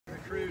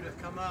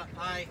come up.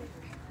 I'm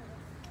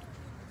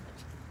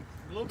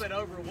a little bit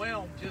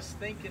overwhelmed just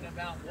thinking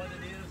about what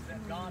it is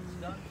that God's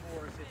done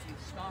for us. If you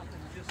stop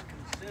and just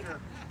consider,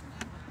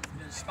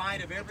 in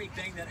spite of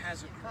everything that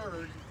has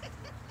occurred,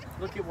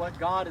 look at what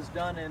God has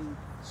done in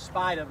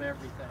spite of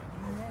everything.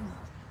 Amen.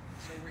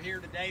 So we're here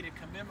today to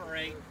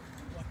commemorate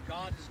what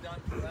God has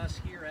done for us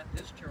here at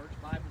this church,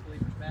 Bible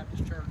Believers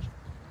Baptist Church,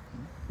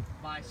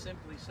 by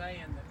simply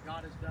saying that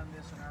God has done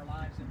this in our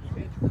lives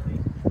individually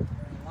and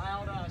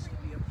allowed us to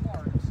be a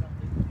part of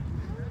something that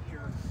He's doing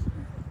here for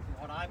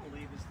what I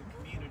believe is the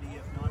community,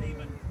 if not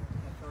even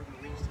a further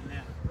reach than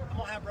that. I'm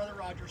going to have Brother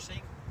Roger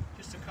sing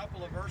just a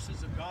couple of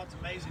verses of God's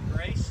amazing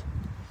grace,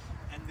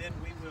 and then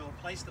we will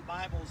place the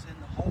Bibles in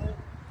the hole,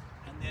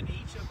 and then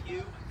each of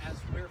you, as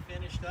we're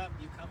finished up,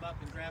 you come up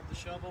and grab the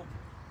shovel,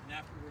 and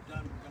after we're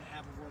done, we're going to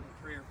have a word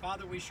of prayer.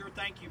 Father, we sure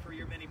thank you for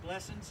your many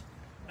blessings.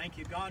 Thank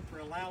you, God, for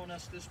allowing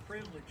us this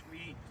privilege.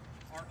 We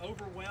are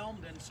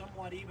overwhelmed and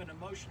somewhat even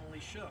emotionally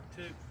shook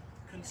to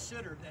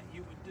consider that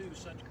you would do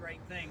such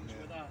great things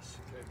with us.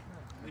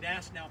 We'd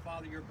ask now,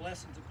 Father, your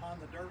blessings upon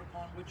the dirt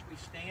upon which we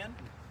stand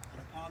and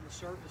upon the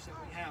service that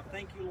we have.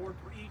 Thank you, Lord,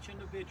 for each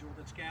individual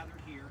that's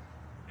gathered here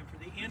and for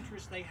the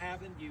interest they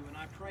have in you. And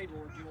I pray,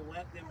 Lord, you'll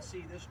let them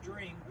see this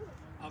dream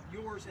of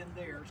yours and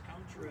theirs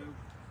come true.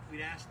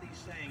 We'd ask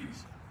these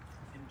things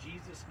in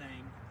Jesus'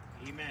 name.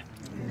 Amen.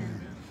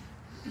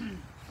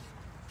 Amen.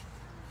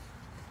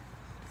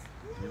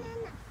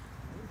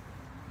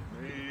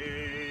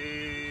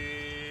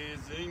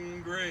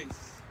 Amazing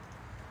grace,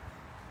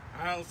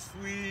 how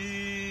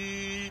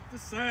sweet the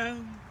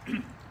sound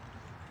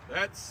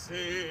that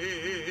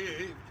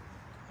saved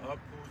a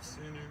poor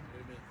sinner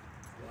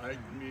like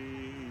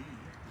me.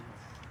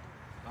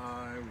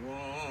 I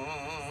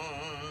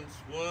once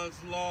was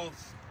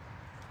lost,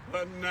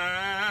 but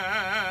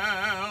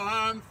now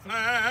I'm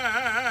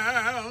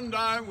found.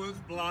 I was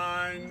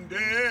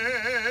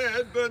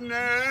blinded, but now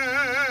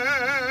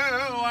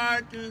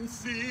I can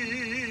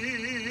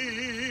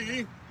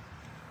see.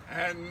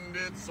 And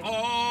it's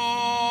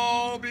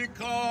all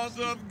because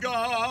of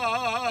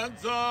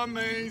God's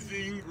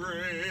amazing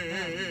grace.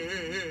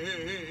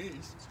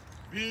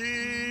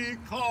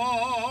 Because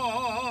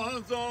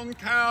on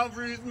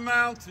Calvary's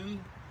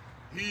mountain,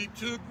 He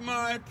took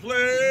my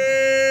place.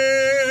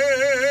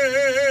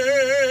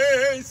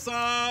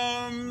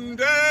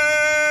 Someday,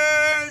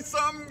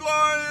 some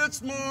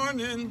glorious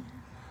morning,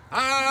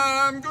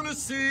 I'm gonna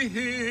see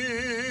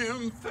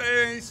Him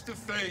face to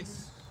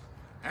face.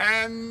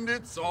 And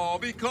it's all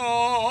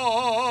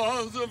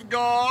because of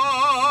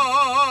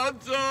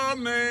God's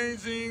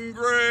amazing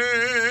grace.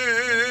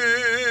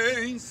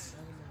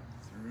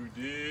 Through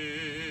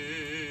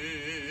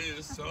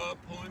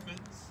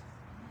disappointments,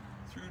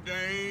 through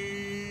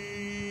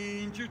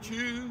danger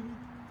too,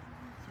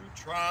 through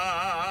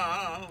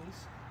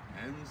trials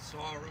and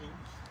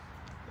sorrows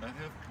that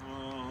have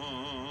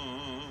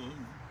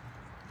come,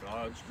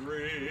 God's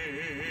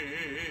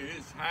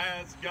grace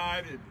has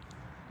guided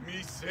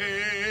me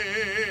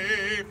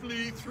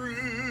safely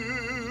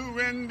through,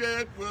 and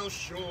it will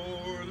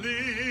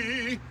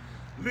surely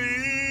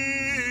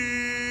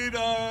lead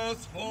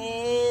us home.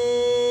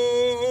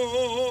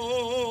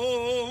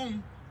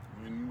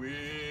 When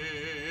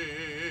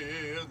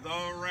with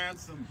a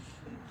ransom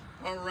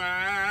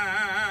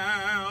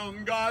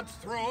around God's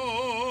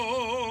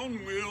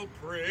throne, we'll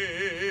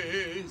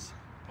praise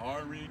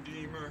our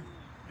Redeemer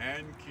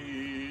and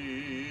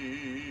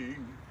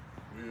King.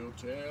 We'll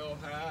tell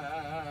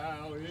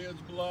how His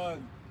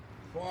blood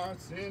for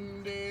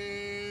sin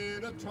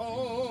did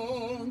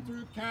atone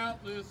through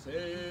countless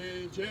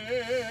ages.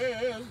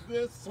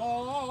 This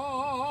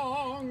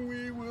song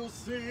we will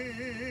sing,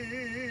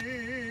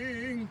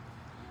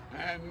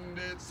 and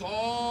it's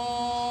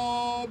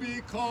all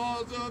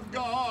because of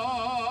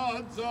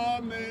God's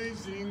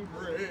amazing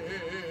grace.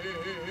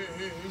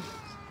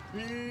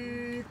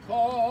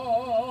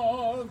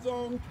 Because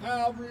on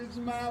Calvary's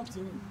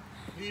mountain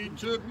He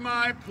took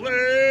my place.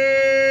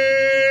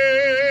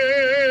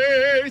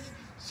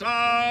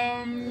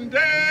 Someday,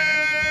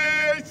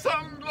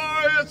 some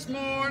glorious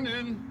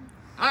morning,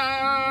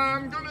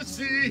 I'm gonna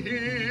see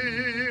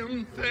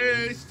Him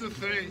face to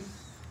face.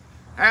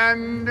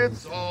 And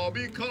it's all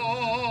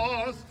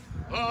because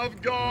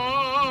of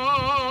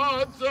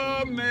God's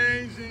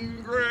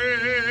amazing grace.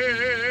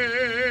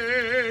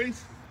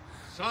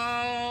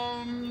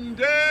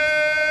 Someday,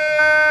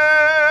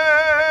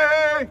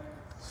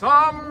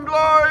 some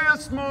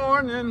glorious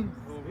morning,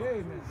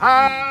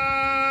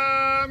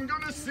 I'm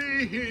gonna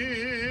see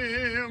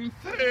Him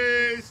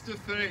face to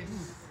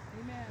face.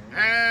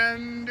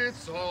 And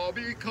it's all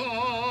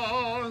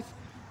because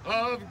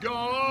of God's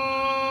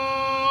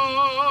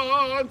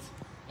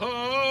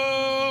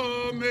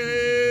amazing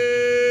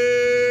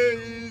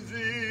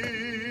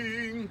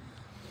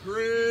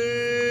grace.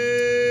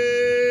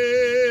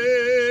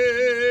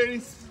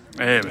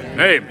 Amen.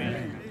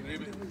 Amen.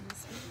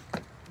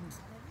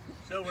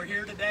 So we're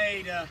here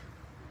today to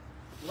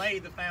lay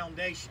the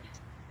foundation.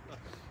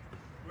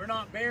 We're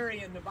not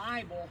burying the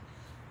Bible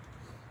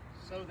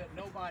so that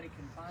nobody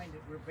can find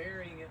it. We're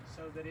burying it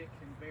so that it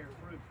can bear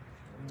fruit.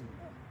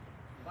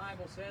 The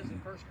Bible says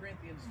in 1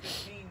 Corinthians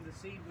 15, the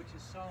seed which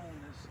is sown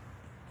is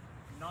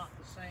not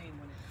the same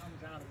when it comes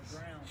out of the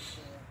ground.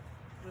 So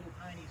a little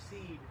tiny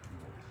seed can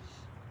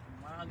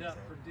wind up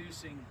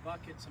producing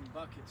buckets and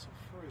buckets of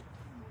fruit.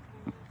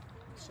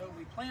 So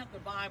we plant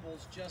the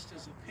Bibles just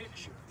as a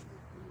picture.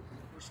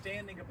 We're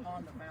standing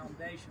upon the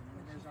foundation,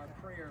 and it is our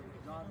prayer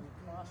that God will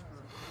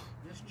prosper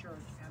this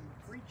church and the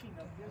preaching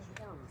of His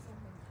Word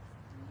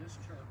in this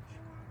church.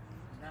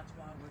 And that's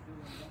why we're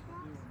doing what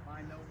we're doing.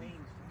 By no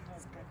means to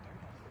cover it,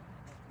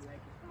 but to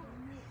make it for a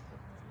mission.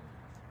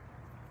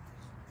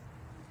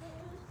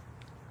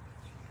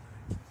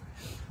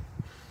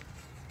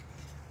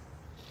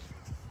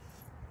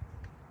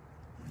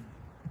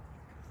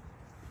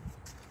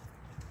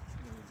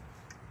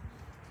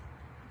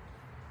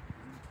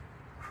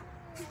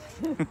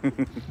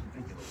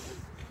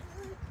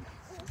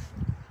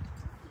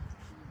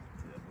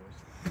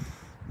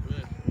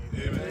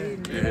 Amen.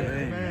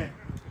 Amen.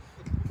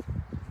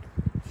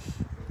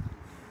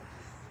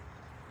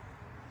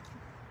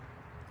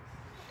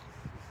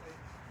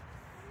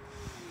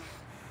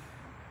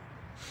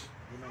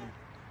 We're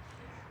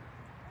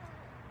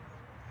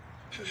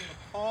going to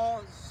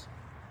pause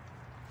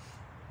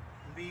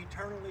and be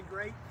eternally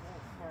grateful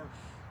for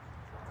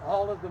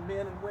all of the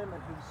men and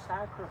women who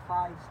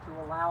sacrificed to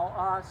allow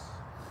us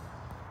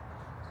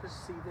to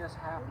see this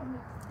happen.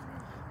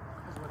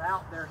 Because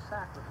without their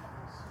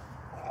sacrifice,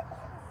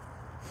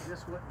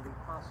 this wouldn't be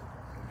possible.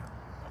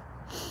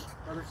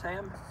 Brother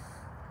Sam?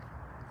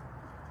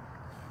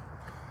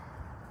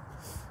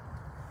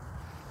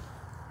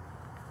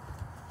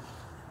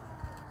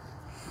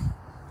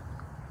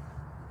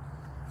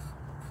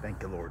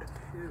 Thank you, Lord.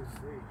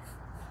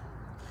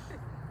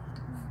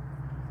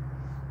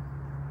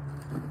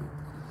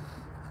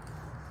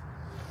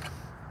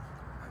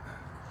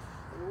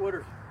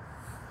 Woodard.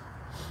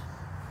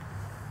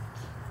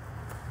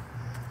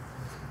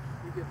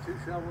 You get 2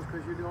 shovels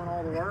because you're doing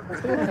all the work?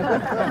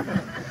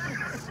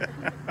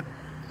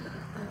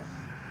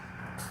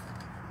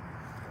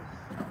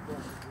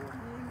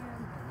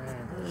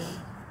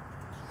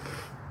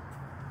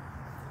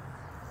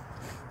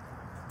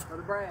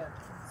 Brother Brad.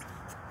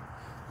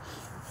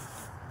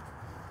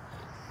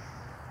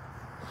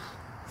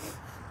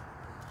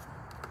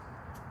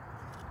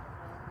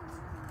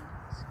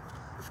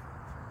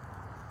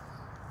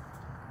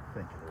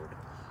 Thank you, Lord.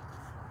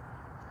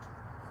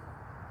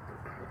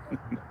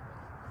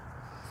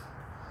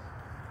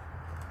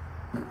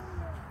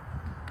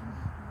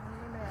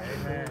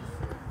 Amen.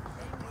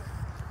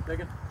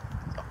 Diggin.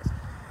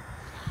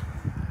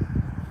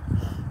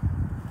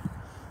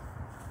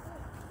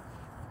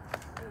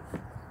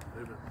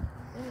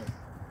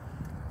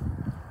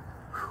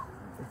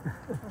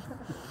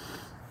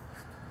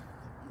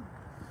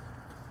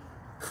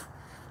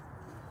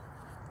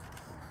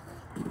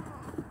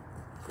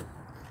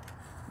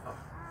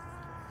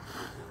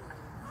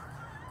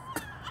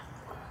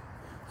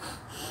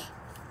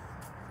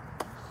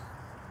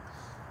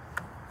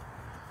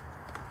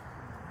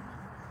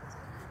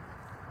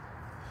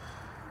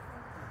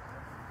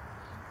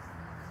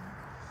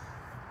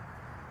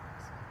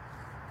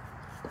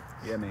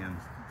 Yeah, man.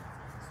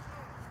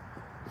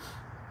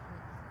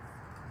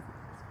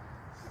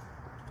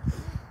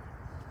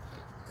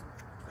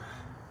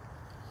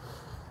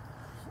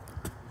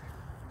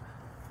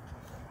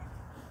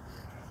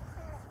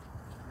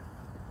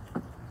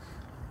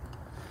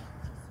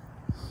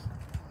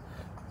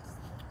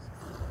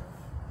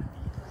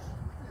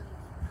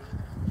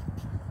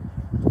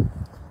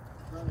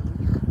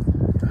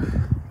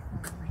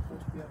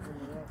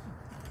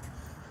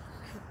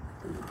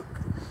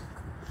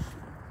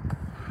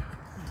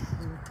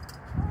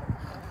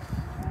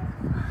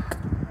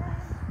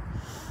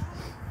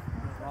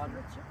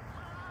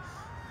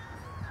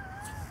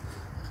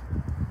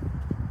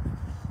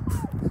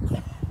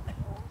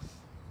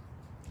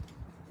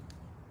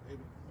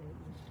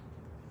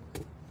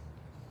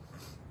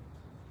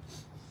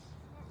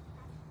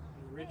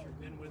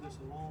 Richard been with us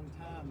a long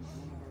time,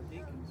 one of our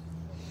deacons.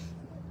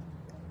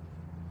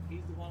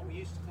 He's the one we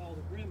used to call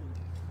the Gremlin.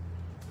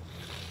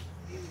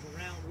 He was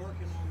around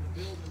working on the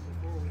building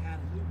before we had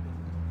a new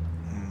building.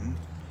 Mm-hmm.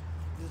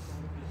 This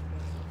ought to be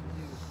special for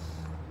you.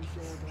 We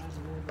sure are glad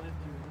the Lord left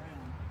you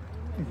around.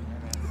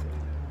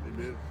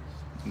 Amen.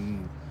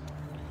 Mm.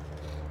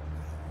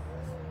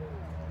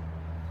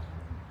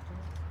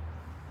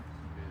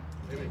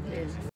 Amen.